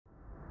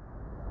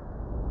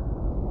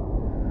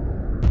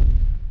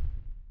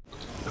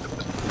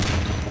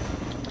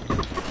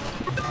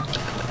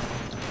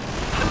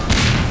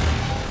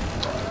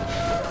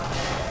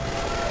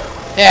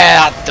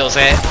Yeah, that does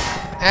it.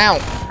 Ow.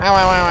 Ow,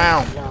 ow, ow,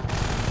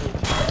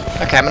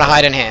 ow. Okay, I'm gonna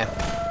hide in here.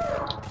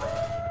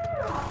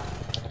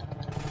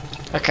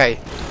 Okay.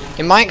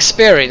 In my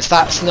experience,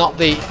 that's not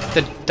the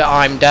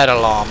I'm dead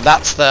alarm.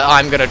 That's the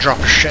I'm gonna drop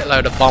a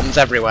shitload of bombs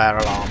everywhere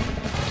alarm.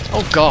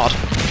 Oh god.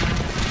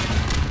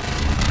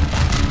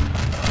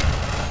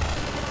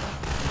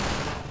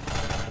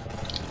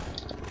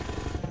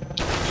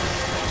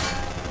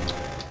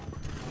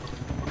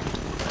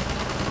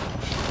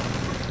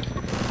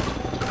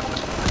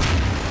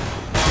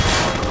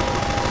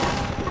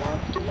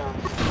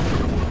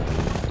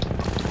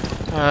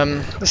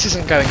 This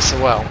isn't going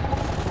so well.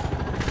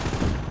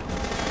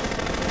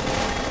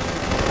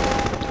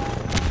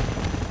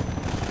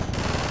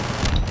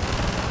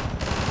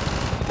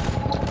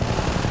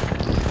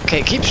 Okay,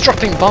 it keeps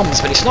dropping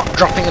bombs, but it's not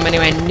dropping them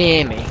anywhere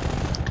near me.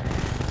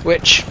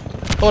 Which,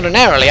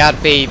 ordinarily,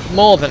 I'd be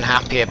more than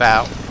happy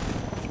about.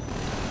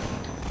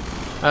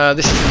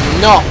 This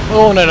is not...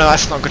 Oh, no,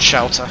 that's not good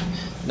shelter.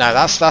 No,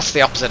 that's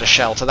the opposite of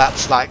shelter.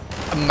 That's like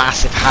a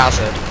massive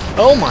hazard.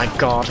 Oh my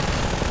god.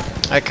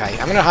 Okay,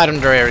 I'm going to hide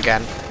under here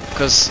again,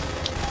 because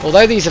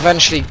although these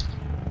eventually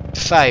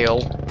fail,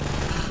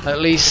 at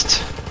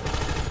least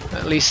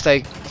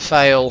they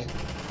fail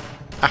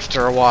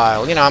after a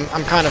while. You know,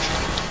 I'm kind of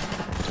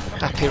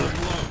happy.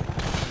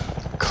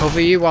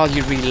 Cover you while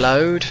you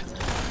reload.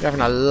 You're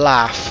having a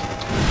laugh.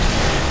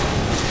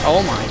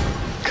 Oh my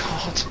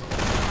god.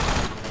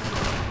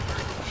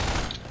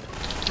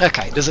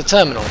 Okay, there's a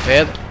terminal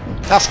here.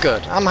 That's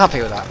good. I'm happy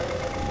with that.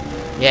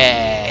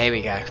 Yeah, here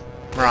we go.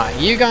 Right,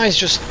 you guys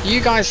just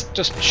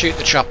shoot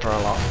the chopper a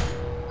lot.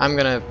 I'm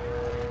gonna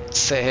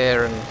sit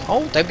here and...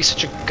 Oh, don't be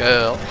such a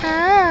girl.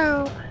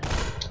 Ow!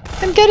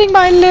 I'm getting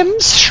my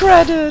limbs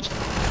shredded!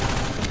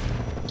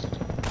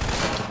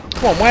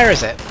 Come on, where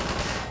is it?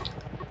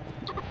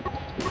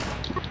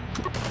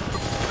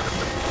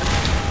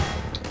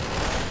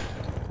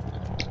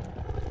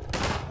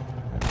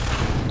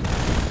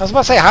 I was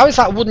about to say, how is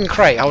that wooden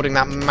crate holding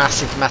that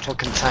massive metal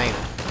container?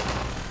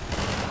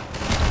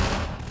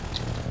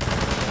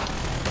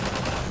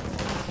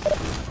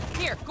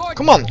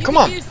 Come on, come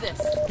on!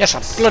 Yes,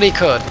 I bloody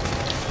could.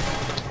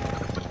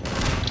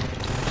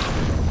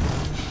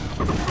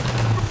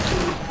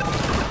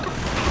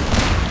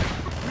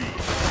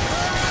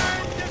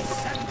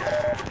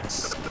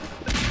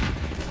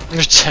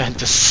 Return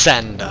to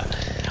sender.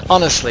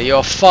 Honestly,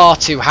 you're far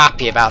too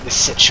happy about this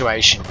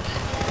situation.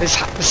 This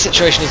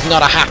situation is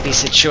not a happy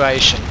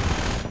situation.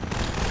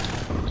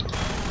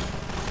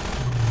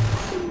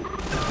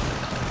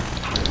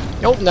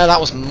 Oh, no, that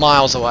was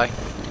miles away.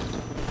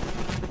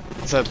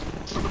 It's a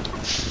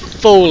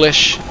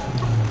foolish...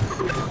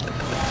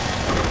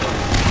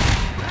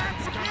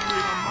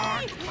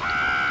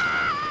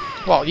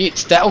 Well,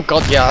 it's dead. Oh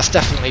god, yeah, that's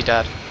definitely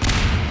dead.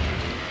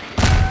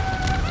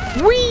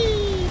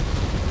 Whee!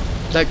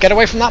 No, get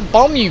away from that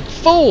bomb, you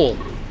fool!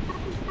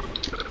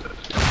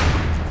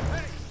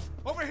 Hey,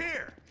 over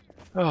here!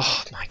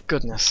 Oh my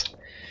goodness.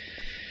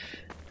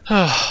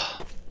 Oh,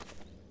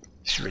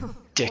 it's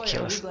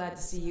ridiculous. Boy, I'm glad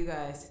to see you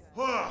guys.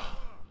 Whoa,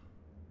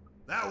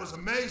 that was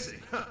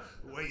amazing. The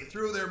way you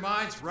threw their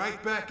minds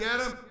right back at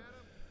them.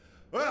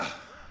 Well,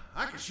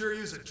 I could sure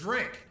use a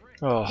drink.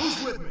 Oh,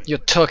 Who's with me? you're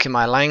talking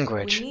my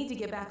language. We need to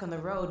get back on the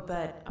road,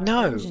 but our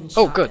No. engine's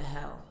Oh, shot good. to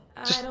hell.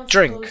 Just I don't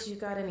drink. suppose you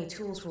got any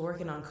tools for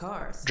working on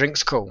cars.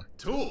 Drink's cool.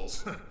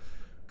 Tools?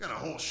 Got a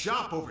whole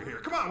shop over here.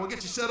 Come on, we'll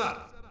get you set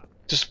up.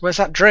 Just, where's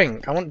that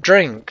drink? I want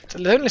drink.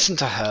 Don't listen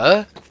to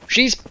her.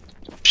 She's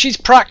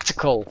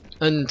practical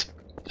and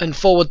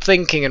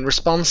forward-thinking and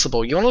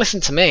responsible. You want to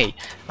listen to me?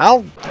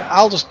 I'll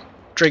just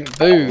drink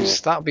booze.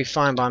 That'll be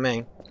fine by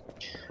me.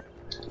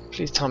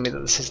 Please tell me that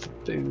this is the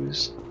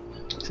booze.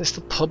 Is this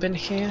the pub in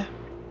here?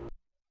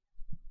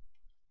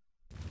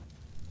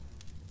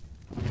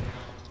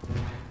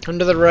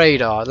 Under the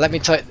radar. Let me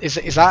tell you, is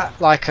that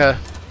like a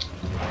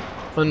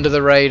under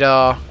the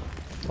radar,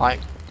 like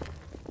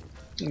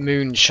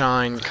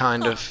moonshine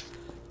kind of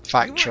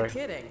factory? You weren't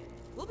kidding.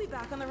 We'll be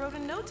back on the road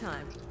in no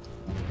time.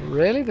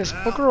 Really? There's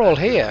bugger all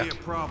here. That could be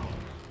a problem.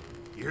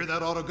 You hear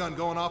that auto gun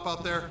going off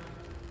out there?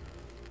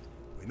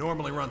 We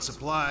normally run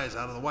supplies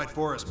out of the White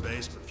Forest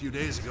base, but a few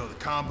days ago the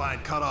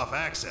Combine cut off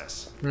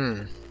access.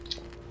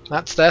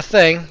 That's their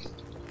thing.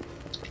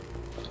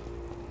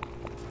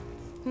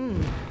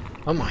 Hmm.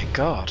 Oh my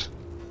god.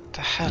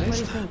 The hell What do is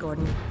you that? think,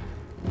 Gordon?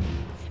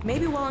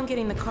 Maybe while I'm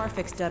getting the car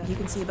fixed up, you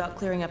can see about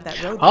clearing up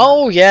that road.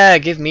 Oh yeah,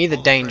 give me the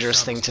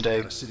dangerous Fresh thing out to of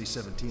do. Savannah City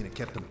 17 and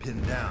kept them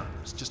pinned down.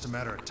 It's just a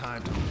matter of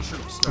time till the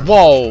troops start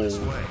Whoa. this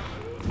way.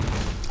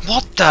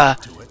 What the?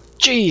 To it. We'll let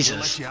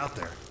Jesus. you out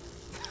there.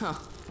 Huh.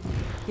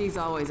 He's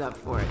always up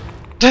for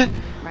it.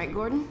 Right,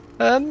 Gordon?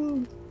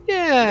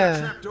 Yeah.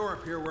 Trap door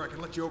up here where I can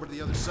let you over to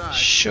the other side.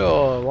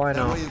 Sure, why That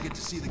not? way you'll get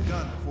to see the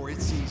gun before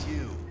it sees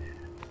you.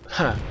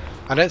 Huh.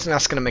 I don't think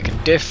that's going to make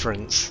a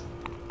difference.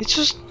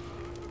 It's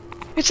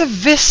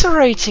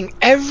eviscerating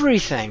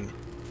everything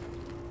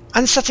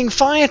and setting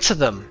fire to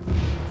them.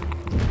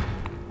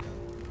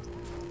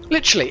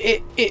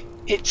 Literally,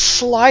 it it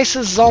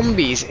slices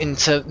zombies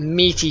into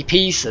meaty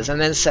pieces and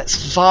then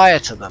sets fire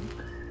to them.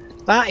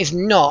 That is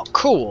not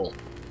cool.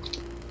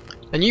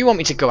 And you want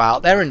me to go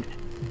out there and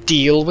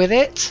deal with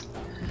it?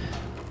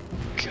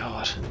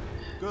 God.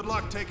 Good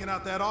luck taking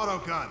out that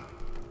autogun.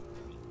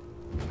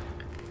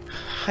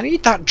 I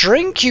need that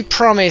drink you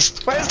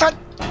promised. Where's that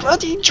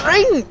bloody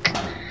drink?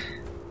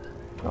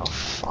 Oh,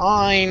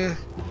 fine.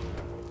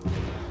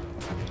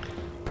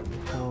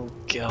 Oh,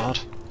 God.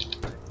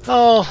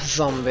 Oh,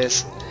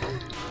 zombies.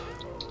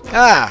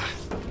 Ah,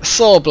 a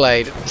saw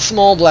blade.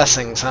 Small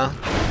blessings, huh?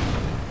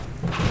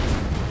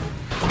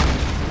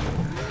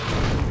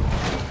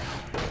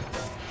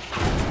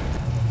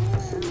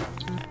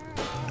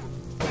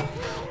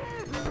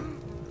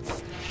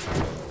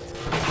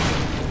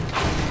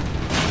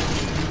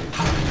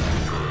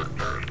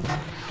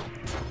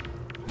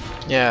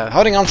 Yeah,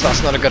 holding on to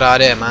that's not a good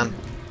idea, man.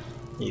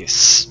 You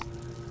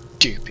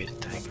stupid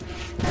thing.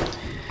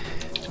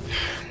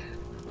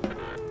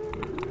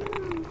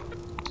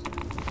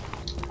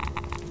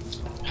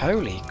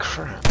 Holy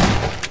crap.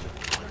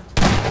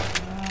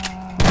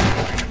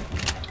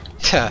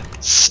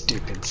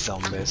 Stupid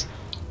zombies.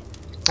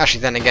 Actually,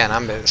 then again,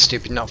 I'm a bit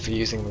stupid not for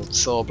using the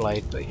saw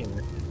blade, but you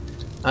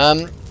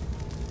know.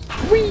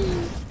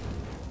 Whee!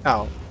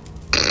 Oh.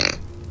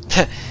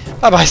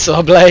 Bye bye,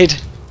 saw blade.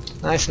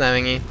 Nice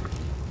knowing you.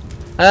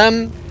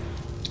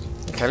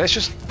 Okay, let's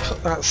just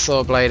put that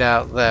saw blade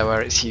out there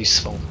where it's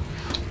useful.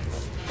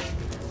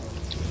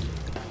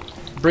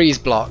 Breeze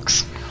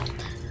blocks.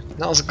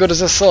 Not as good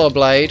as a saw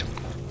blade,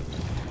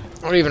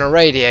 or even a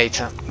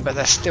radiator, but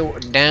they're still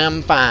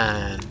damn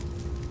fine.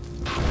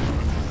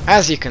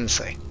 As you can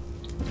see.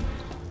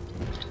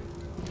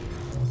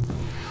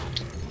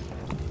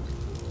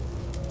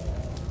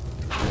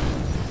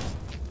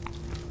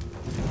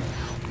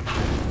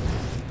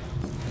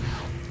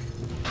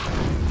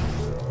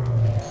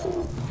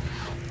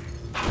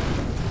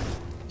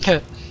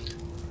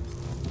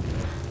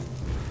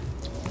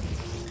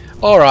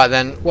 Alright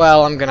then,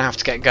 well I'm gonna have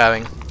to get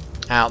going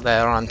out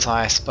there, aren't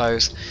I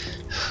suppose.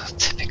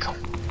 Typical.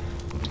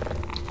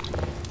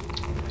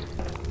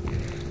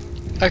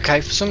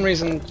 Okay, for some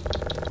reason...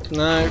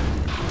 No,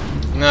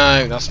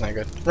 that's no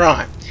good.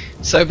 Right,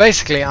 so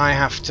basically I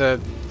have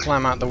to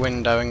climb out the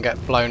window and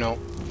get blown up.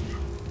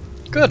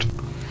 Good.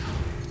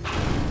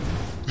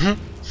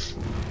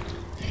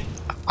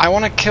 I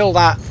want to kill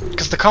that,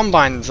 because the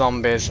Combine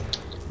zombies,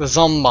 the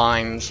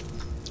Zombines,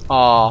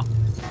 are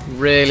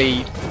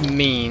really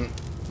mean.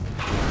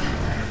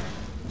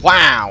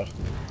 Wow!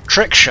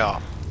 Trick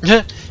shot.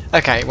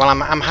 Okay, well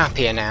I'm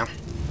happier now.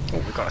 Oh,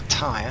 we've got a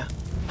tyre.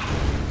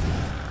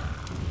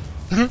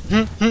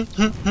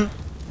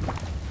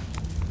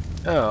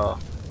 Oh.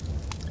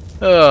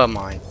 Oh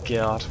my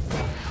god.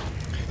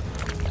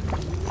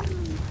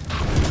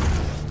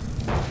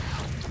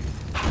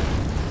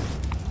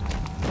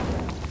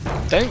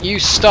 Don't you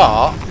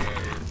start.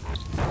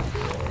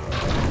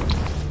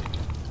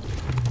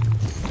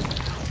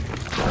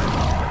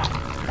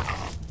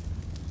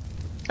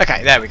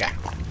 Okay, there we go.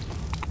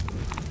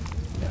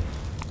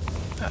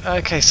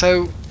 Okay,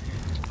 so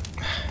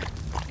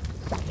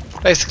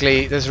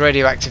basically there's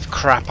radioactive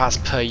crap as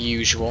per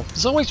usual.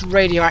 There's always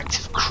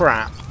radioactive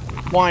crap.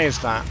 Why is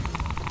that?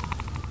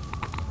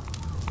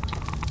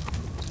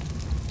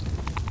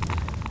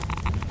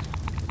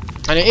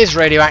 And it is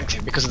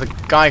radioactive because of the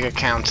Geiger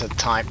counter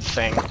type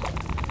thing.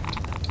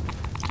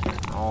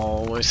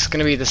 Oh, it's going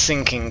to be the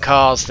sinking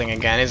cars thing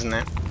again, isn't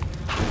it?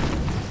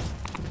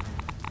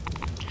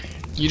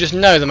 You just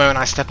know the moment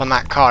I step on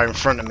that car in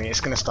front of me,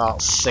 it's going to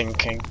start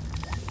sinking.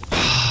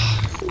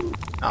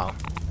 Oh.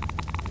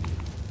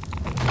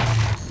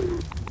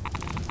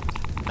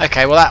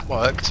 Okay, well that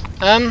worked.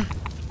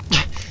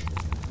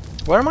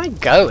 Where am I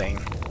going?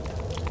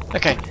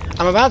 Okay,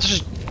 I'm about to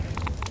just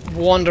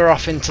wander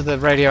off into the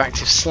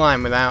radioactive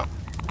slime without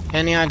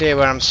any idea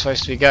where I'm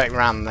supposed to be going.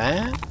 Around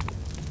there?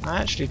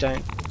 I actually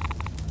don't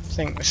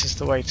think this is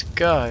the way to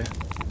go.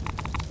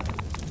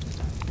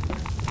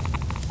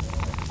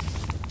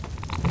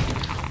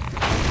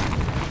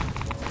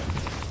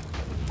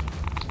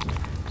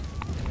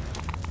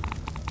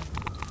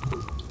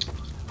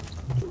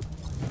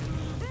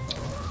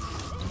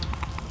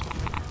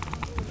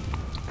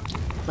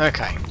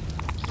 Okay,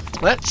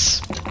 let's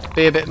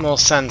be a bit more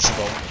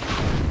sensible.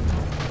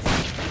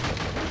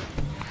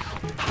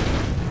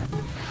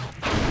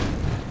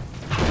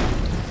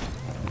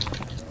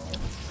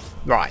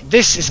 Right,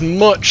 this is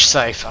much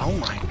safer. Oh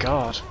my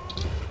god.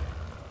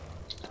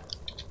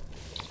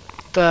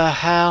 The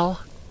hell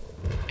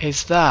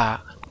is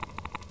that?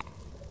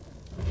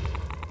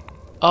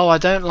 Oh, I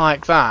don't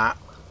like that.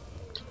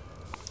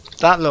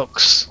 That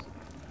looks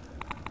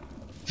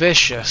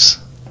vicious.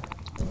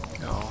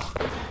 Oh,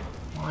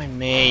 why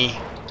me?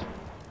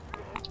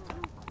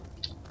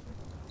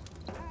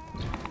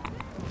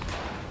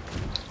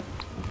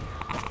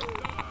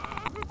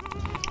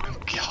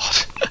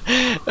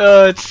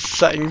 Oh, it's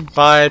setting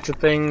fire to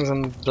things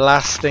and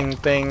blasting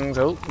things.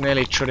 Oh,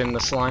 nearly trod in the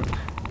slime.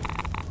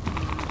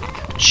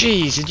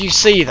 Jeez, did you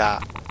see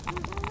that?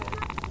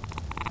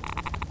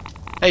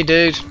 Hey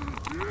dude,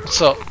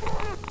 what's up?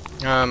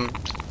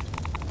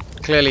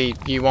 Clearly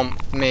you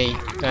want me,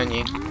 don't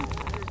you?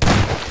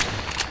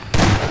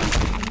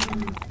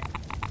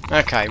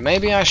 Okay,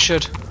 maybe I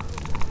should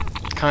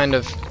kind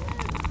of...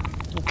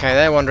 Okay,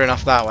 they're wandering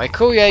off that way.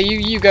 Cool, yeah,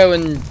 you go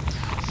and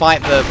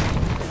fight the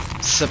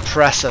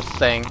suppressor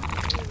thing.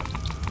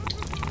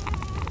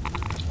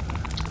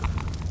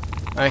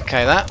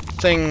 Okay, that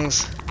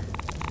thing's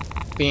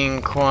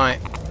being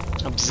quite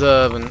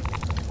observant.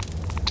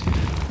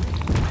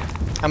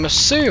 I'm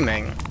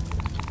assuming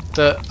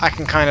that I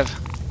can kind of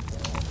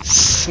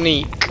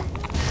sneak.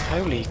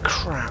 Holy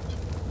crap.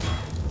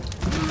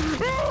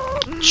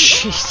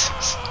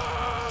 Jesus.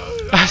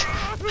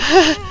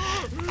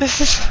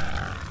 This is...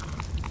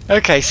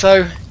 Okay,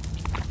 so...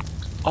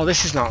 Oh,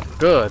 this is not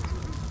good.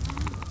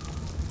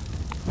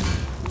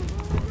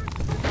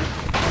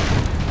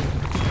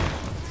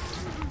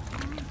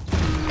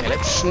 Okay,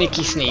 let's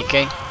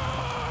sneaky.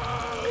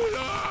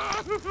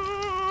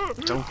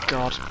 Oh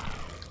god.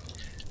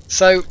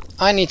 So,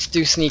 I need to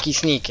do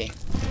sneaky.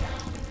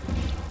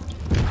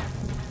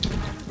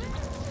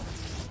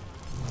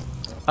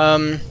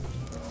 Okay,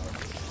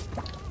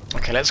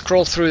 let's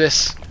crawl through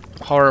this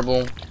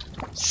horrible,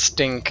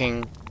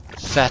 stinking,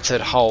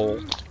 fetid hole.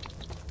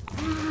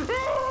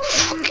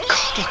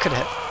 God, look at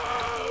it.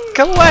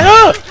 Go away!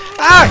 Oh!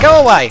 Ah,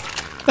 go away!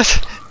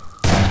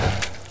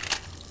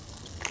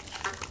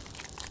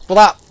 Well,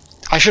 that...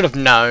 I should have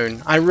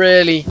known. I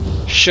really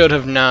should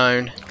have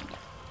known.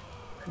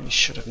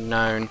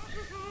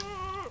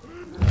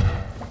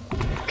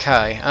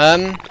 Okay,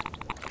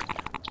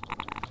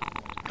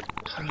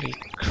 holy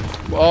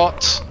crap.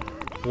 What?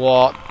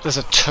 There's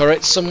a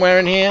turret somewhere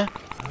in here?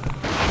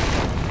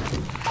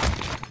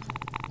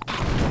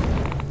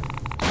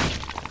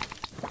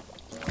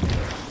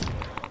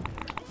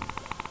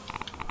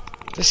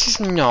 This is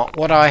not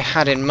what I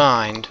had in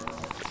mind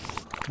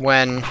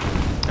when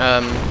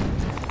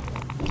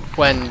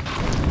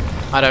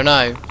I don't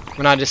know,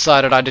 when I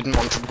decided I didn't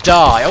want to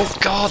die. Oh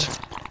god!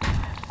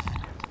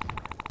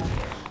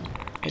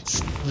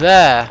 It's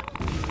there.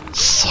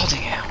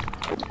 Sodding hell.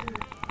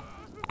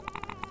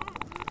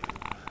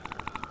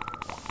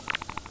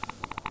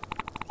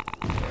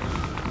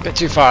 Bit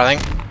too far, I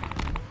think.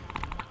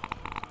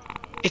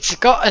 It's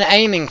got an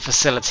aiming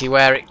facility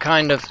where it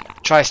kind of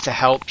tries to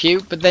help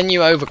you, but then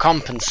you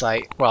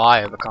overcompensate. Well,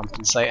 I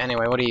overcompensate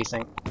anyway. What do you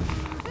think?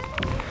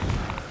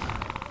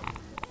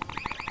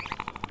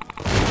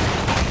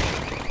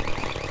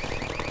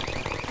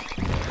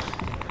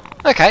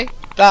 Okay,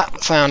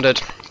 that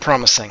sounded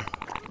promising.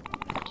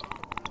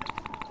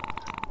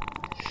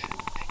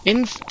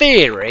 In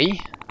theory,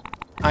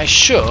 I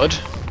should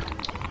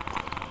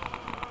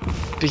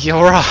be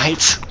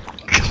alright.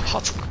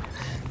 God.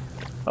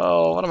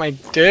 Oh, what am I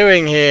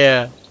doing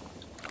here?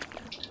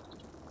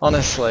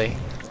 Honestly.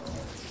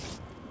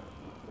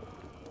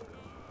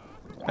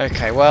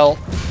 Okay, well...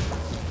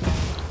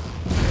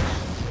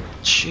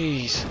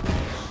 Jeez.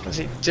 What's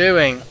it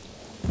doing?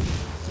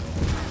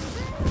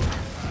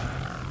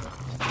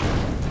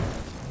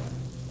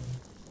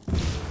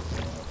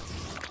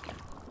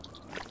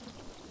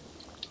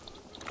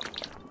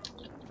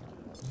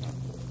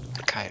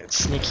 Okay, it's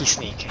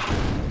sneaky.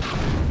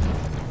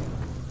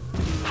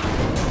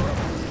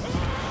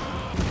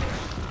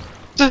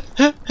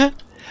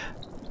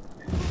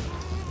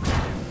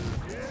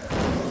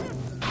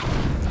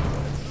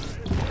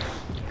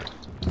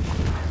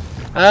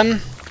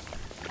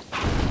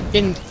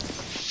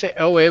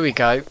 Oh, here we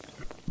go.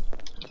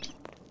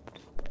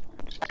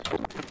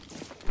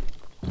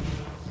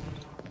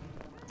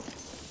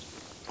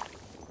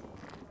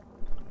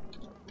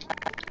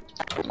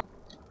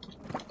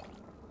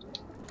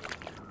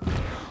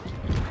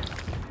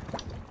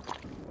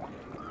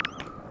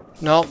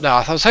 No,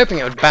 I was hoping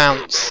it would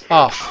bounce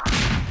off.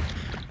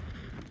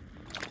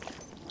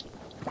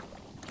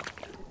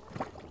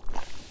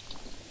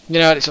 You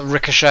know, it's a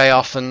ricochet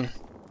off and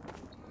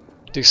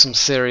do some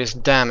serious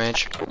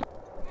damage.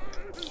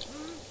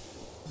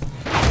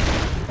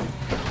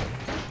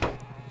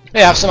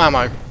 Yeah, have some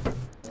ammo.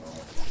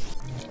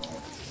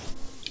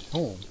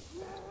 Oh,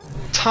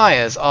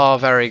 tires are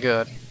very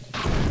good.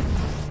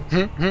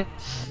 Okay,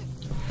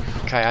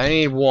 I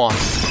need one.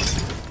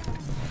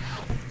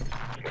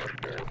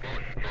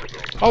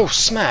 Oh,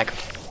 smag.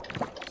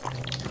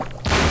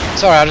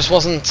 Sorry, I just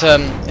wasn't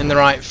in the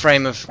right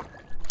frame of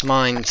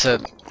mind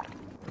to...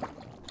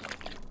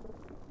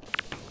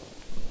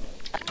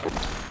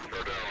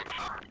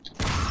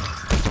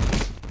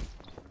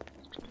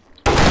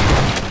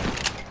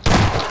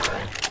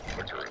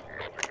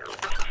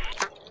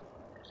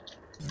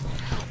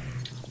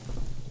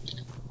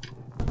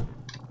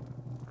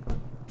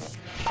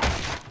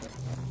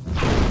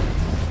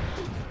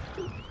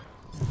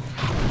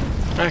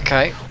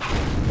 Okay,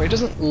 but it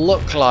doesn't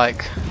look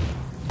like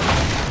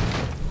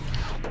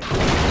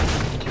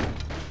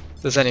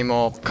there's any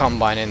more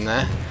Combine in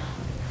there.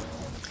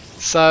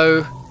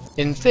 So,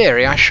 in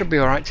theory, I should be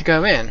alright to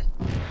go in.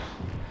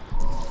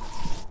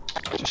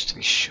 Just to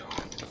be sure.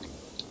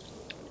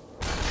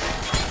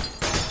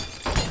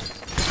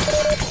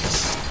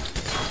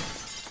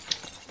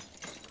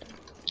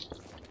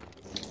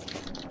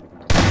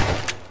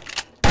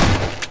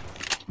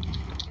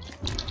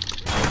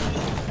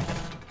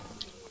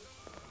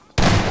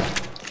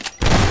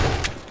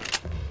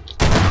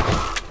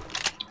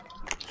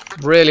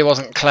 Really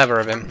wasn't clever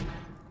of him.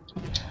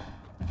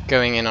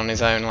 Going in on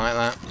his own like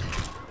that.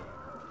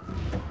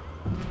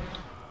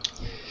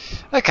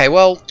 Okay,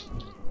 well,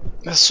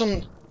 there's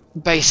some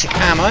basic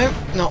ammo.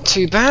 Not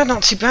too bad,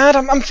 not too bad.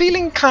 I'm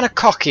feeling kind of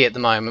cocky at the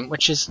moment,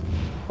 which is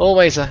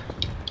always a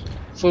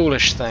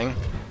foolish thing.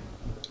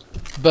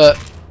 But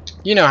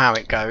you know how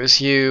it goes.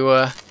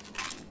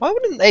 Why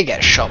wouldn't they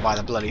get shot by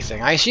the bloody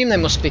thing? I assume they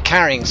must be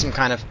carrying some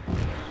kind of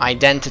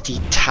identity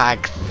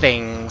tag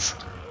things.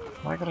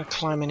 Why gotta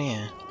climb in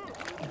here?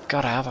 I've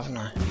gotta have, haven't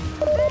I?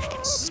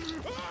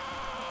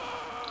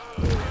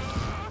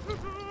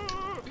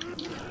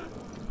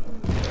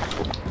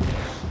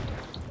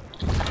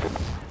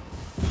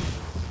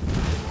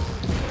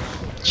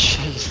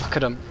 Jeez, look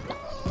at them.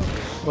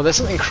 Well, there's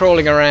something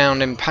crawling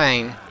around in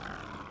pain.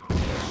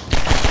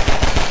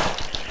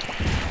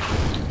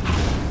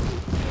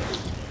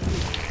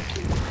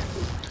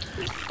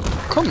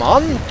 Come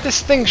on,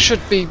 this thing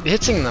should be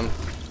hitting them.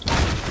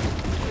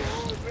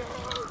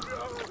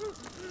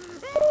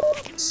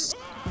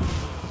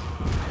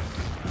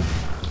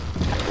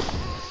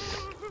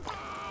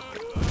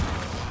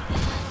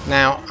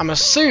 Now, I'm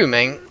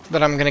assuming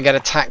that I'm going to get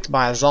attacked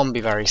by a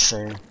zombie very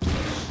soon.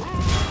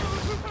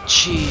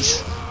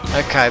 Jeez.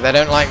 Okay, they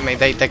don't like me.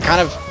 They kind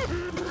of...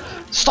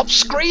 Stop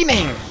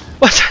screaming!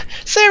 What?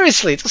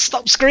 Seriously, just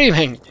stop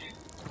screaming!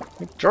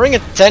 You're drawing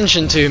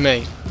attention to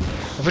me.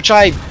 Of which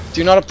I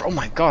do not... Oh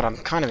my god, I'm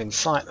kind of in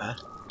sight there.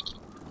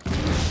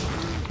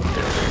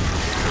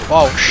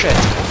 Whoa, shit.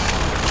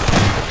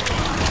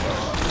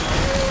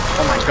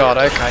 Oh my god,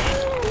 okay.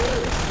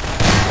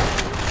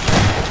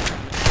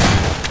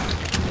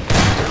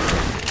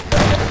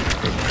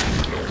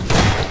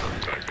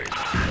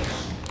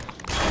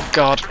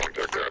 God.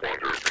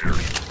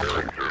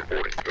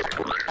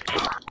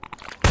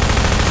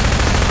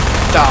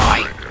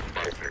 Die.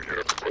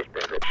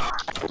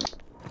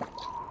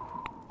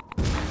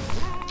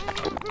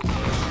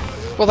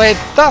 Well,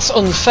 that's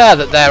unfair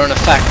that they're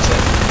unaffected.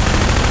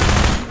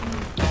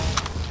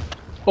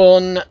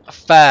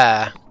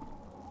 Unfair.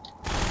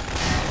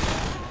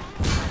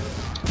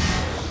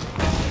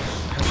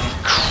 Holy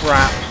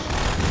crap.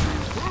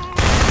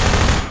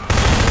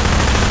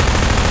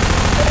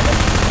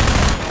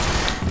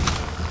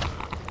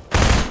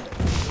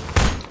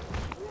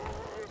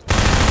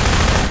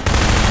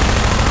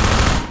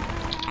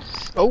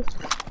 Oh.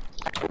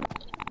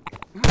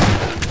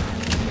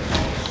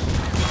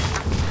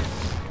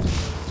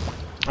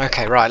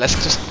 Okay, right, let's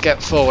just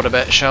get forward a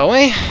bit, shall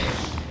we?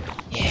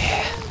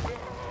 Yeah.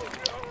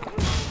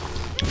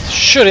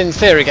 Should, in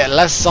theory, get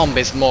less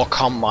zombies, more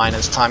combine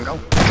as time goes.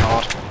 Oh,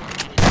 God.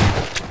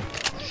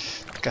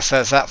 Guess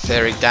there's that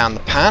theory down the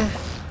pan.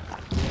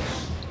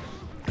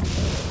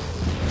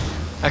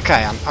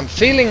 Okay, I'm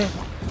feeling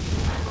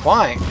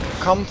quite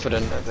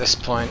confident at this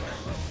point.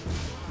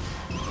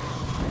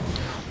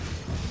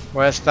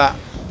 Where's that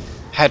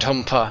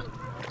headhumper?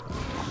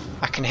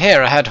 I can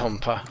hear a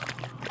headhumper.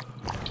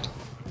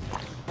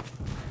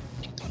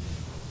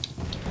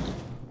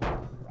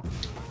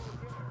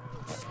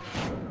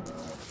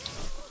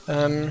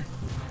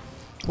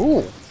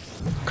 Ooh,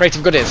 crate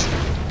of goodies.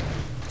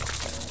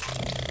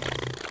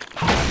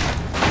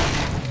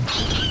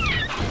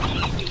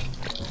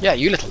 Yeah,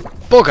 you little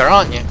bugger,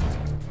 aren't you?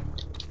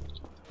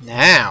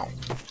 Now.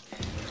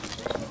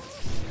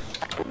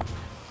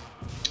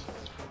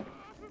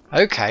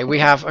 Okay, we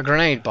have a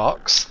grenade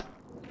box.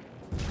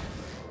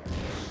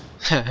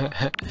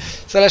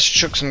 So let's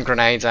chuck some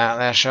grenades out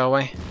there, shall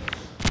we?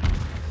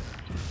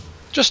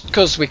 Just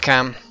because we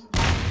can.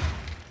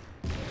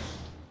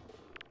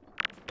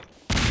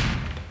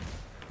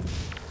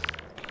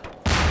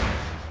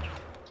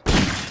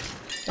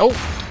 Oh,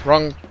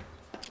 wrong.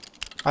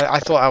 I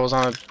thought I was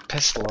on a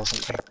pistol or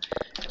something.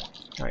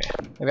 Oh yeah.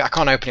 Maybe I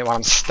can't open it while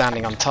I'm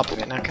standing on top of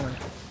it now, can I?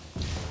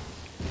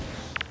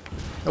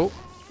 Oh,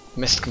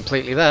 missed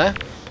completely there.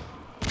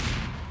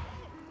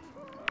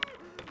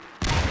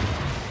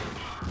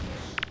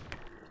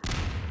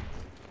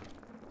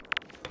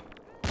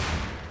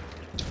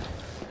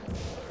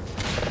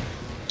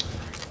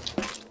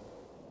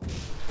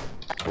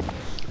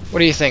 What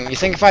do you think? You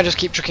think if I just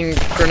keep chucking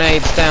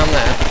grenades down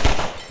there,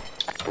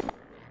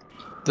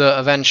 that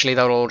eventually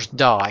they'll all just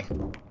die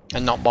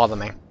and not bother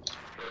me?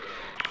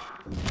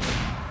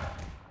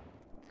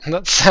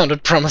 That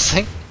sounded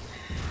promising.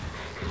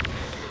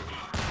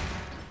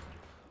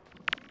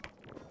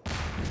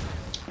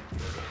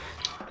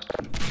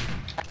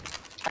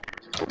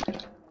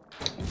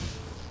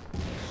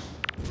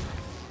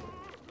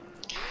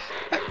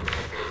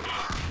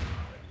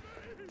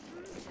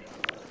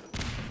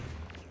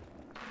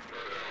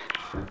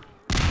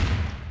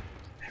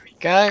 There we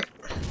go.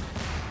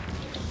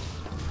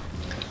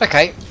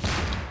 Okay,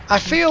 I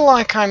feel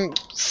like I'm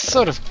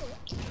sort of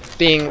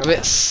being a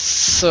bit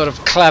sort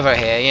of clever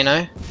here, you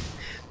know?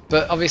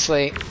 But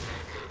obviously,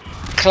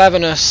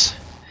 cleverness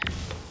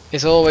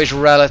is always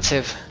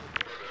relative.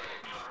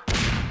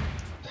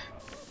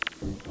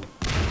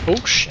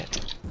 Oh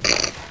shit.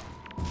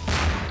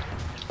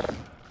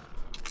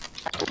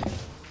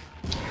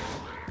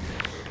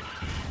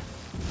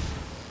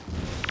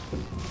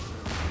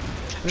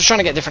 just trying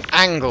to get different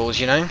angles,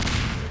 you know?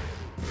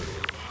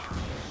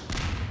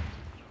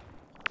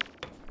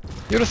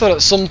 You would have thought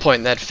at some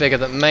point they'd figure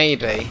that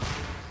maybe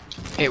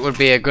it would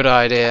be a good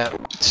idea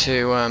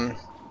to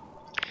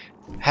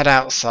head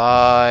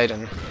outside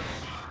and...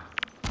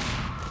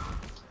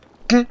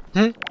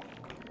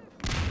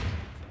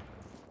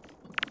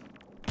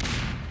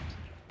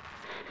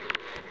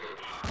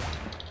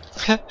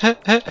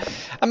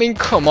 I mean,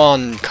 come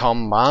on,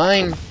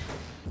 Combine.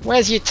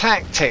 Where's your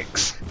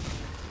tactics?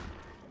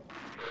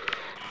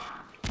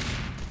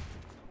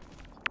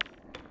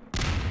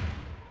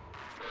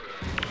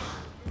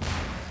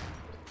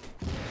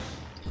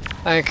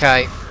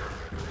 Okay.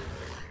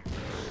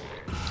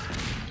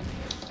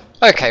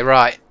 Okay,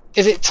 right.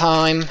 Is it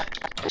time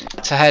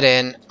to head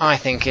in? I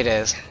think it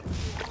is.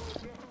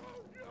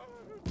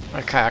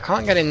 Okay, I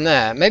can't get in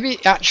there.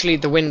 Maybe actually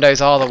the windows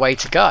are the way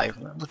to go.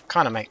 That would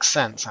kind of make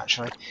sense,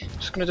 actually.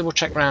 Just going to double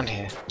check around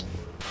here.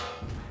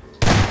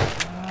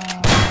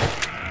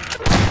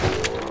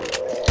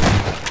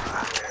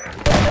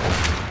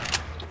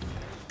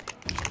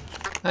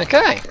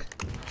 Okay.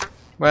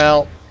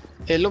 Well,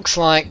 it looks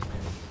like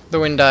the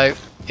window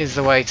is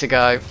the way to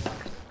go.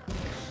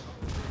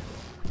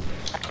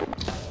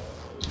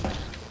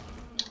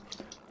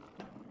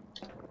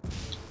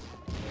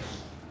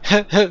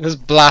 There's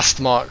blast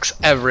marks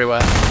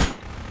everywhere.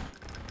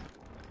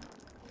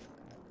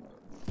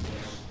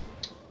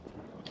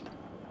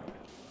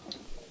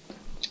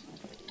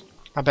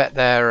 I bet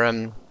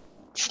they're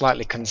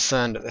slightly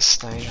concerned at this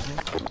stage, I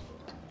think.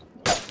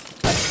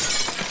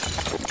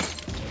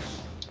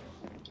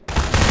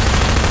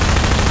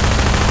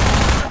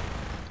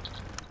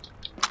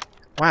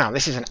 Wow,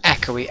 this is an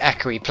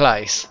echoey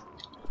place.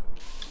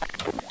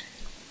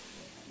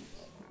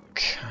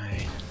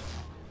 Okay.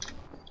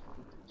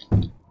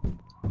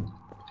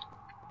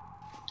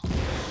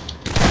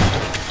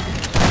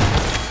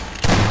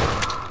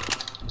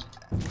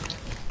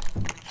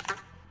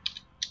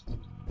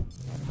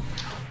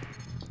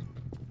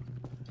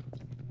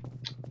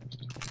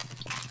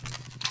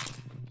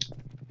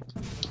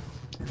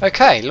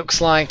 Okay,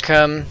 looks like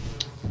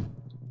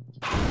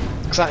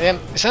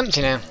it's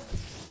empty now.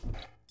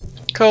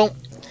 Cool.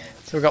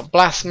 So we've got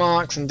blast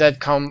marks and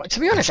dead com. To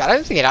be honest, I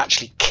don't think it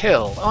actually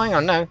killed. Oh, hang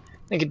on, no. I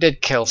think it did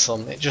kill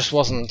some. It just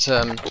wasn't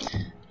the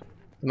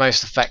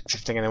most effective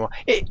thing anymore.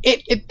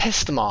 It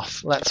pissed them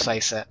off, let's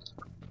face it.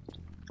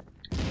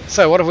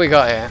 So, what have we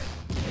got here?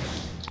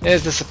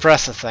 Here's the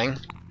suppressor thing.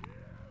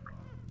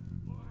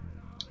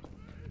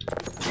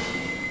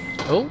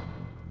 Oh.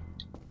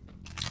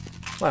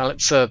 Well,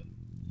 it's a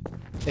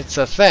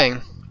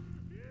thing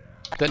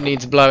that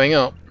needs blowing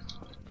up.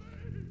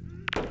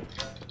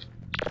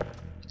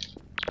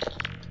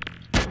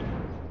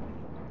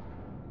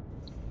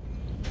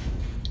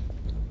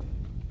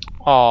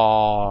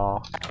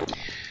 Aww.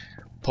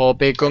 Poor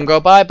big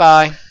Gungo, bye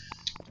bye.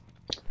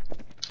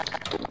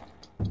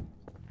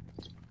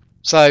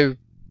 So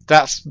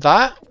that's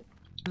that.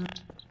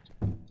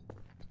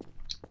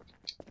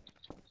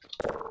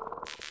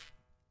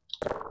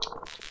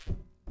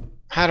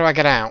 How do I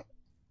get out?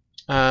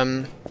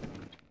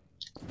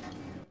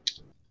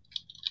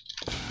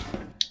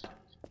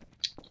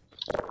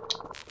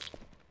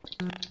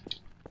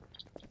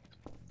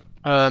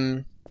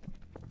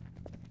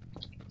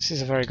 This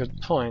is a very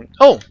good point.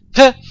 Oh!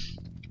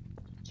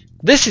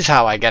 This is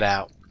how I get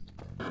out.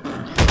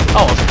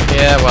 Oh,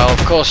 yeah, well,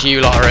 of course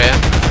you lot are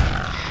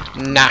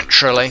here.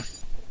 Naturally.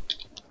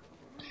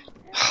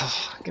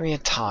 Give me a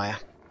tyre.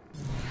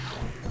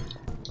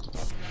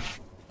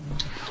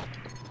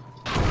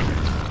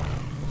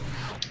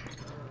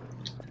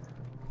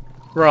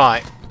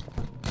 Right.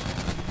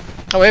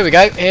 Oh, here we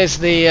go. Here's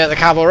the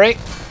cavalry.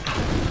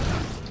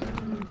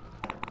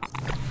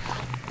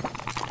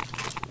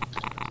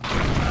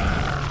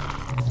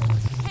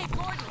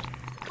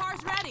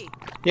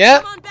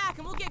 Yeah. Come on back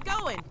and we'll get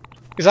going.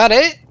 Is that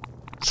it?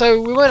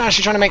 So we weren't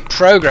actually trying to make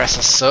progress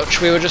as such.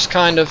 We were just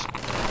kind of.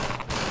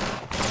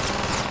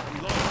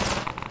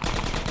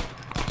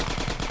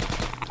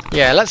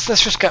 Yeah. Let's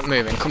just get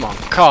moving. Come on,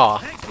 car.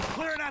 Thanks for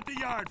clearing out the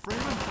yard,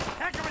 Freeman.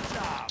 Heck of a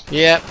job.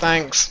 Yeah.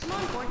 Thanks. Come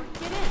on, Gordon,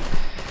 get in.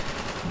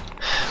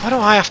 Why do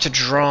I have to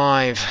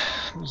drive?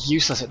 I'm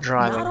useless at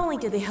driving. Not only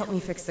did they help me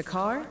fix the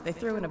car, they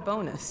threw in a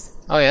bonus.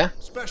 Oh yeah.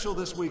 Special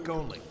this week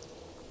only.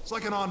 It's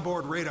like an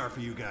onboard radar for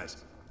you guys.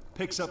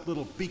 Picks up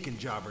little beacon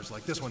jobbers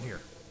like this one here.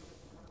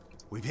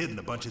 We've hidden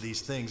a bunch of these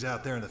things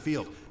out there in the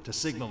field to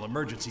signal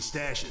emergency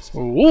stashes.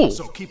 Ooh.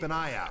 So keep an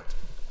eye out.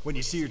 When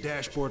you see your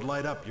dashboard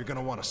light up, you're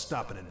gonna want to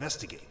stop and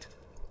investigate.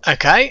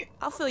 Okay.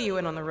 I'll fill you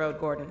in on the road,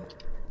 Gordon.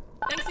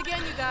 Thanks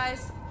again, you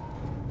guys.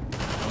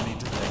 No need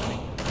to thank me.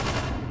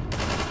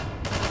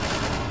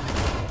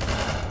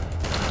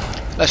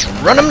 Let's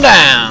run them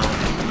down.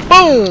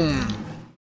 Boom.